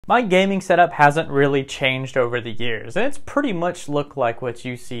my gaming setup hasn't really changed over the years, and it's pretty much looked like what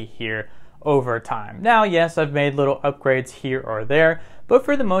you see here over time. Now, yes, I've made little upgrades here or there, but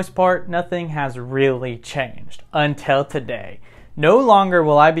for the most part, nothing has really changed until today. No longer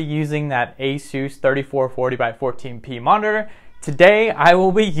will I be using that Asus 3440x14p monitor. Today, I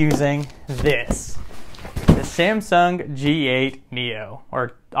will be using this, the Samsung G8 Neo,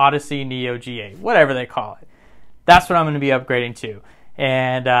 or Odyssey Neo G8, whatever they call it. That's what I'm going to be upgrading to.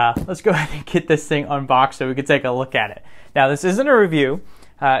 And let's go ahead and get this thing unboxed so we can take a look at it. Now, this isn't a review.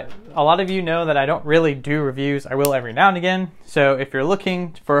 A lot of you know that I don't really do reviews. I will every now and again. So if you're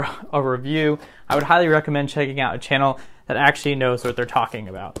looking for a review, I would highly recommend checking out a channel that actually knows what they're talking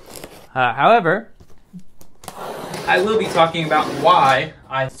about. However, I will be talking about why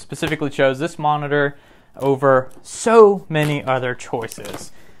I specifically chose this monitor over so many other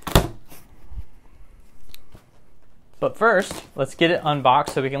choices. But first, let's get it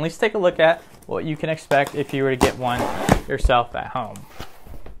unboxed so we can at least take a look at what you can expect if you were to get one yourself at home.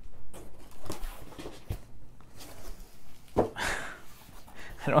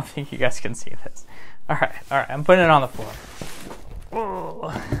 I don't think you guys can see this. All right, I'm putting it on the floor.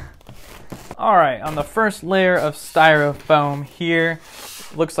 All right, on the first layer of styrofoam here,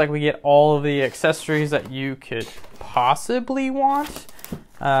 looks like we get all of the accessories that you could possibly want.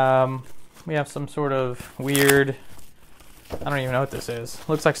 We have some sort of weird, I don't even know what this is.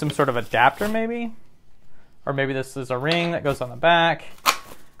 Looks like some sort of adapter maybe? Or maybe this is a ring that goes on the back.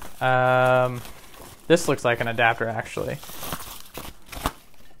 This looks like an adapter actually.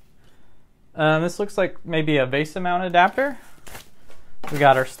 This looks like maybe a base mount adapter. We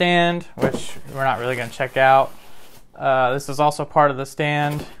got our stand, which we're not really going to check out. This is also part of the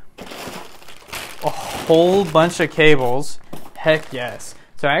stand. A whole bunch of cables. Heck yes.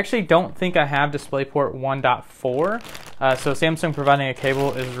 So I actually don't think I have DisplayPort 1.4. So Samsung providing a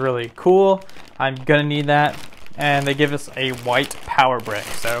cable is really cool. I'm going to need that. And they give us a white power brick.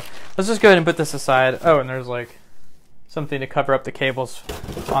 So let's just go ahead and put this aside. Oh, and there's like something to cover up the cables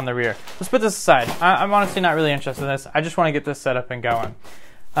on the rear. Let's put this aside. I'm honestly not really interested in this. I just want to get this set up and going.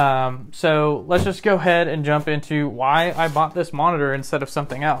 So let's just go ahead and jump into why I bought this monitor instead of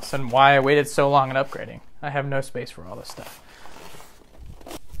something else and why I waited so long in upgrading. I have no space for all this stuff.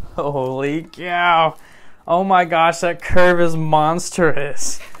 Holy cow. Oh my gosh, that curve is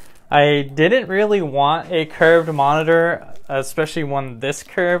monstrous. I didn't really want a curved monitor, especially one this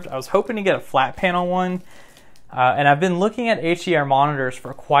curved. I was hoping to get a flat panel one. And I've been looking at HDR monitors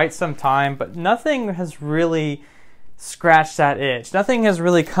for quite some time, but nothing has really scratched that itch. Nothing has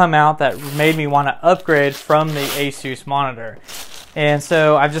really come out that made me want to upgrade from the Asus monitor. And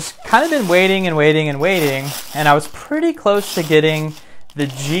so I've just kind of been waiting and waiting and waiting, and I was pretty close to getting the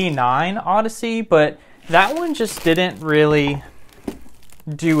G9 Odyssey, but that one just didn't really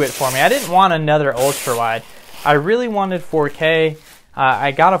do it for me. I didn't want another ultrawide. I really wanted 4K.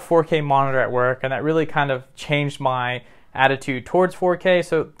 I got a 4K monitor at work, and that really kind of changed my attitude towards 4K.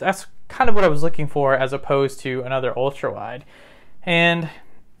 So that's kind of what I was looking for as opposed to another ultrawide. And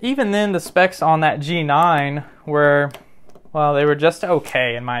even then, the specs on that G9 were, well, they were just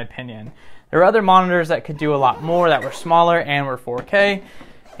okay in my opinion. There were other monitors that could do a lot more that were smaller and were 4K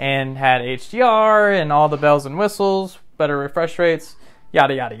and had HDR and all the bells and whistles, better refresh rates,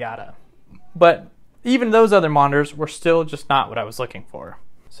 yada, yada, yada. But even those other monitors were still just not what I was looking for.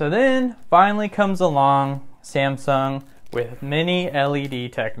 So then finally comes along Samsung with mini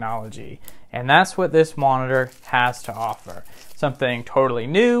LED technology. And that's what this monitor has to offer. Something totally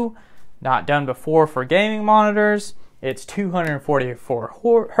new, not done before for gaming monitors. It's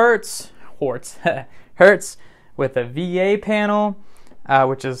 244 hertz with a VA panel,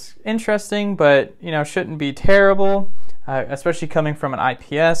 which is interesting, but you know, shouldn't be terrible, especially coming from an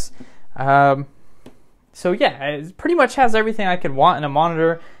IPS. So yeah, it pretty much has everything I could want in a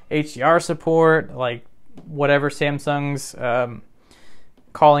monitor. HDR support, like whatever Samsung's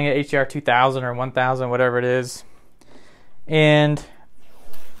calling it, HDR 2000 or 1000, whatever it is. And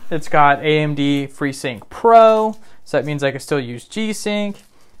it's got AMD FreeSync Pro, so that means I can still use G-Sync.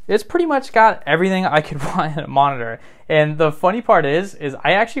 It's pretty much got everything I could want in a monitor. And the funny part is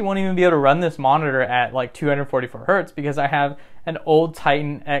I actually won't even be able to run this monitor at like 244 hertz because I have an old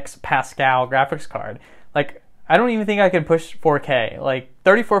Titan X Pascal graphics card. Like, I don't even think I can push 4K. Like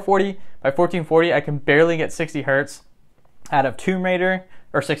 3440 by 1440, I can barely get 60 hertz out of Tomb Raider,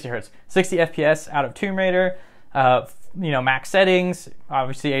 or 60 hertz, 60 FPS out of Tomb Raider. You know, max settings.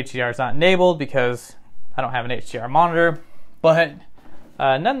 Obviously HDR is not enabled because I don't have an HDR monitor, but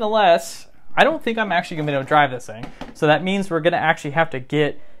nonetheless, I don't think I'm actually gonna be able to drive this thing. So that means we're gonna actually have to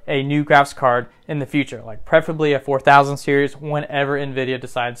get a new graphics card in the future, like preferably a 4000 series whenever NVIDIA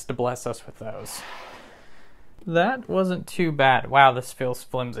decides to bless us with those. That wasn't too bad. Wow, this feels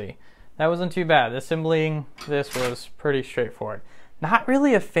flimsy. That wasn't too bad. Assembling this was pretty straightforward. Not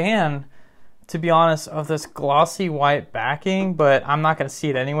really a fan, to be honest, of this glossy white backing, but I'm not going to see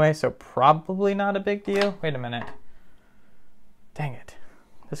it anyway, so probably not a big deal. Wait a minute. Dang it.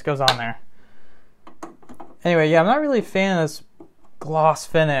 This goes on there. Anyway, yeah, I'm not really a fan of this gloss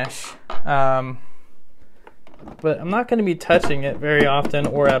finish, but I'm not going to be touching it very often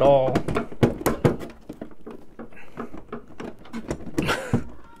or at all.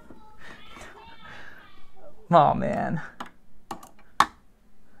 Oh man.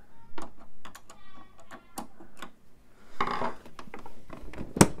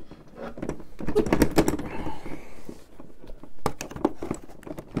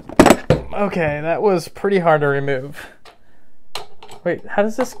 Okay, that was pretty hard to remove. Wait, how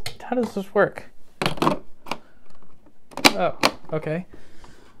does this work? Oh, okay.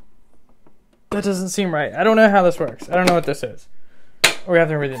 That doesn't seem right. I don't know how this works. I don't know what this is. We have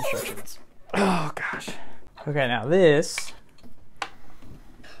to read the instructions. Oh gosh. Okay, now this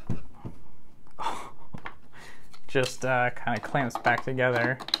just kind of clamps back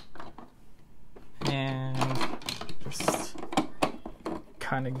together and just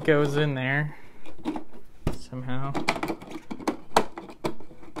kind of goes in there somehow.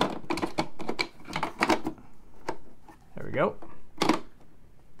 There we go.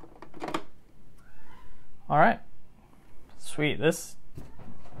 All right, sweet. This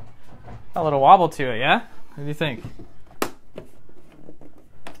a little wobble to it, yeah? What do you think?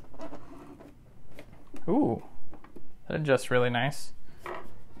 Ooh, that adjusts really nice.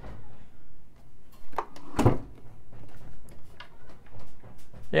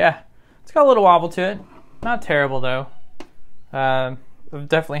 Yeah, it's got a little wobble to it. Not terrible though. I've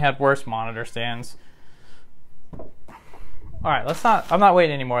definitely had worse monitor stands. All right, I'm not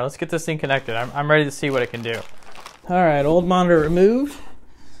waiting anymore. Let's get this thing connected. I'm ready to see what it can do. All right, old monitor removed.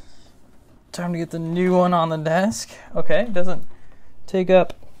 Time to get the new one on the desk. Okay, it doesn't take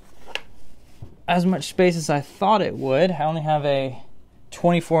up as much space as I thought it would. I only have a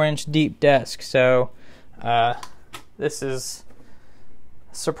 24-inch deep desk, so this is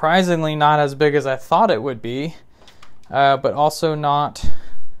surprisingly not as big as I thought it would be, but also not.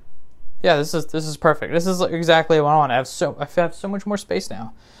 Yeah, this is perfect. This is exactly what I want. I have so much more space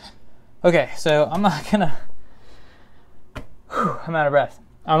now. Okay, so I'm not gonna. I'm out of breath.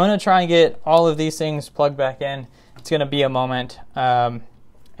 I'm gonna try and get all of these things plugged back in. It's gonna be a moment, and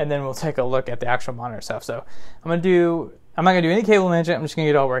then we'll take a look at the actual monitor stuff. So I'm not gonna do any cable management. I'm just gonna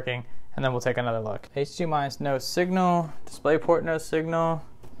get it all working, and then we'll take another look. HDMI is no signal. DisplayPort no signal.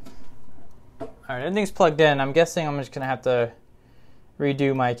 All right, everything's plugged in. I'm guessing I'm just gonna have to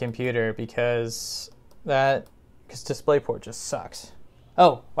redo my computer because DisplayPort just sucks.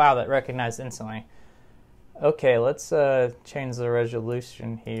 Oh wow, that recognized instantly. Okay, let's change the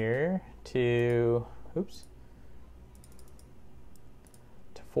resolution here to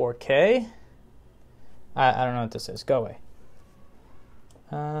 4K. I don't know what this is. Go away.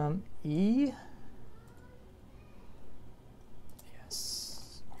 E.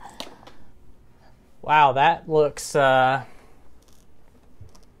 Yes. Wow, that looks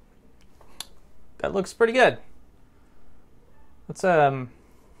pretty good. Let's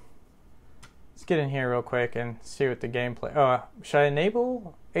get in here real quick and see what the gameplay. Oh, should I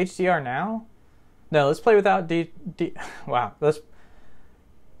enable HDR now? No, let's play without Wow, let's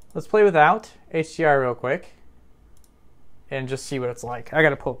play without HDR real quick and just see what it's like. I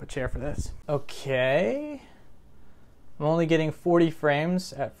gotta pull up a chair for this. Okay, I'm only getting 40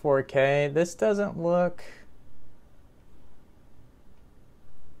 frames at 4K. This doesn't look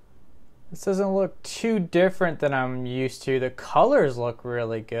too different than I'm used to. The colors look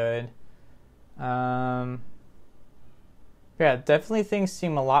really good. Yeah, definitely things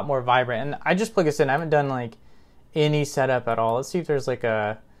seem a lot more vibrant. And I just plug this in. I haven't done like any setup at all. Let's see if there's like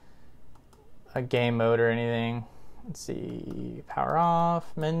a game mode or anything. Let's see. Power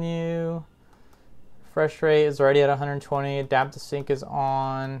off, menu. Refresh rate is already at 120. Adaptive sync is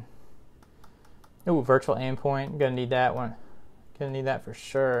on. Ooh, virtual aim point. Gonna need that one. Gonna need that for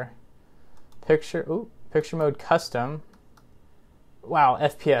sure. Picture mode custom. Wow,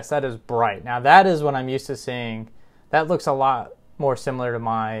 FPS, that is bright. Now that is what I'm used to seeing. That looks a lot more similar to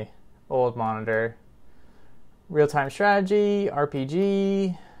my old monitor. Real-time strategy,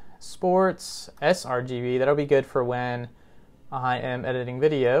 RPG, sports, sRGB. That'll be good for when I am editing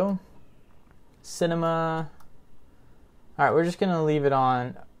video. Cinema. All right, we're just gonna leave it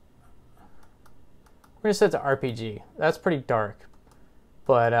on. We're gonna set it to RPG. That's pretty dark.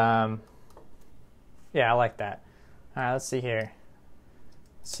 But yeah, I like that. All right, let's see here.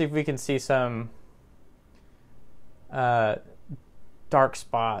 Let's see if we can see some dark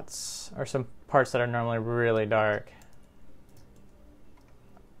spots or some parts that are normally really dark.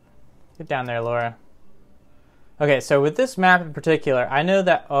 Get down there, Laura. Okay, so with this map in particular, I know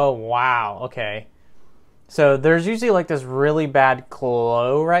that, oh wow, okay. So there's usually like this really bad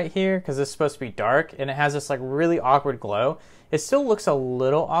glow right here because it's supposed to be dark, and it has this like really awkward glow. It still looks a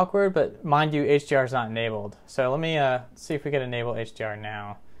little awkward, but mind you, HDR is not enabled. So let me see if we can enable HDR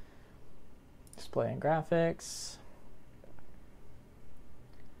now. Display and graphics.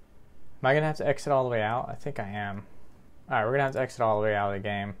 Am I gonna have to exit all the way out? I think I am. All right, we're gonna have to exit all the way out of the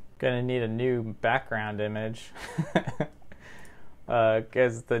game. Gonna need a new background image.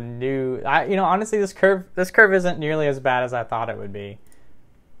 Because the new, you know, honestly, this curve isn't nearly as bad as I thought it would be.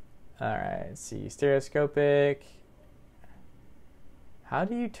 All right, let's see, stereoscopic. How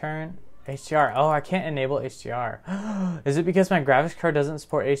do you turn HDR? Oh, I can't enable HDR. Is it because my graphics card doesn't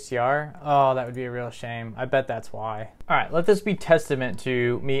support HDR? Oh, that would be a real shame. I bet that's why. All right, let this be testament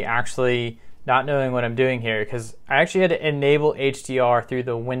to me actually not knowing what I'm doing here, because I actually had to enable HDR through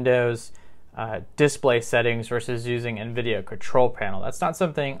the Windows display settings versus using NVIDIA control panel. That's not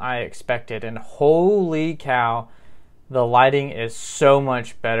something I expected, and holy cow, the lighting is so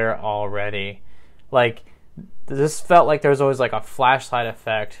much better already. Like, this felt like there was always like a flashlight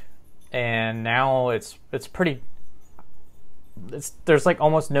effect, and now it's pretty, there's like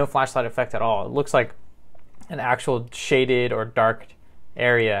almost no flashlight effect at all. It looks like an actual shaded or dark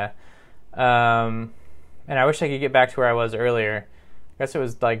area. And I wish I could get back to where I was earlier. I guess it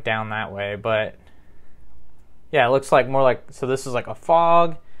was like down that way, but yeah, it looks like more like, so this is like a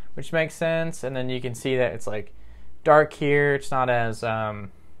fog, which makes sense, and then you can see that it's like dark here. It's not as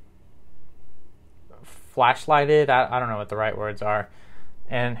flashlighted. I don't know what the right words are,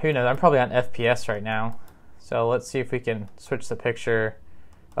 and who knows, I'm probably on FPS right now. So let's see if we can switch the picture.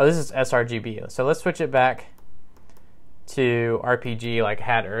 Oh, this is sRGB, so let's switch it back to RPG like I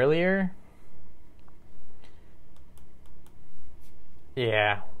had earlier.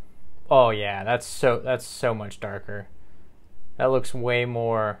 Yeah. Oh yeah, that's so much darker. That looks way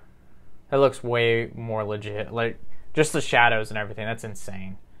more legit. Like, just the shadows and everything, that's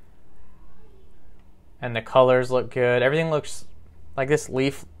insane. And the colors look good. Everything looks like this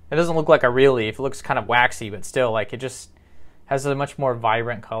leaf. It doesn't look like a real leaf. It looks kind of waxy, but still, like, it just has a much more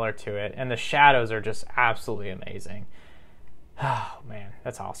vibrant color to it. And the shadows are just absolutely amazing. Oh man,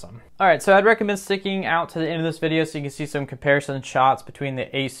 that's awesome. All right, so I'd recommend sticking out to the end of this video so you can see some comparison shots between the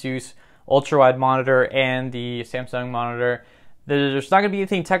Asus Ultrawide monitor and the Samsung monitor. There's not gonna be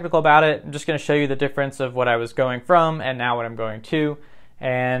anything technical about it. I'm just gonna show you the difference of what I was going from and now what I'm going to.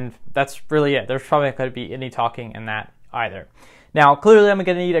 And that's really it. There's probably not gonna be any talking in that either. Now, clearly I'm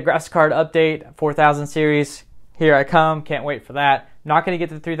gonna need a graphics card update, 4000 series. Here I come, can't wait for that. Not going to get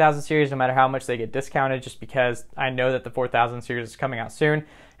to the 3000 series no matter how much they get discounted, just because I know that the 4000 series is coming out soon.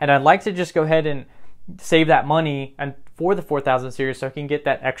 And I'd like to just go ahead and save that money and for the 4000 series so I can get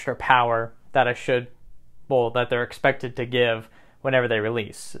that extra power that that they're expected to give whenever they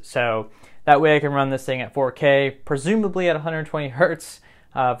release. So that way I can run this thing at 4K, presumably at 120 hertz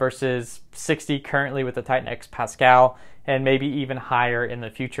versus 60 currently with the Titan X Pascal, and maybe even higher in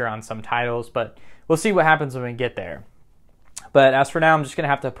the future on some titles, but we'll see what happens when we get there. But as for now, I'm just going to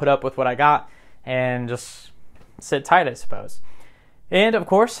have to put up with what I got and just sit tight, I suppose. And of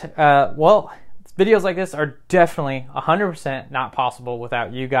course, well, videos like this are definitely 100% not possible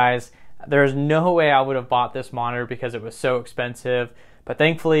without you guys. There's no way I would have bought this monitor because it was so expensive. But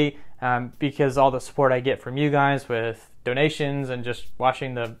thankfully, because all the support I get from you guys with donations and just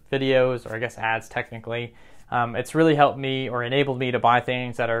watching the videos, or I guess ads technically, it's really helped me or enabled me to buy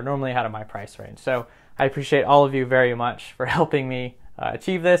things that are normally out of my price range. So I appreciate all of you very much for helping me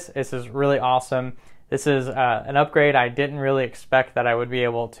achieve this. This is really awesome. This is an upgrade I didn't really expect that I would be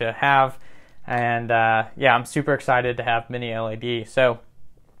able to have. And yeah, I'm super excited to have mini LED. So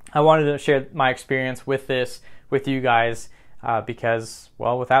I wanted to share my experience with this with you guys because,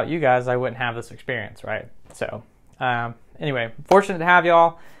 well, without you guys, I wouldn't have this experience, right? So anyway, fortunate to have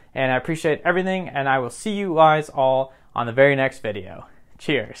y'all, and I appreciate everything, and I will see you guys all on the very next video.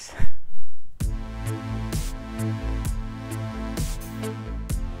 Cheers.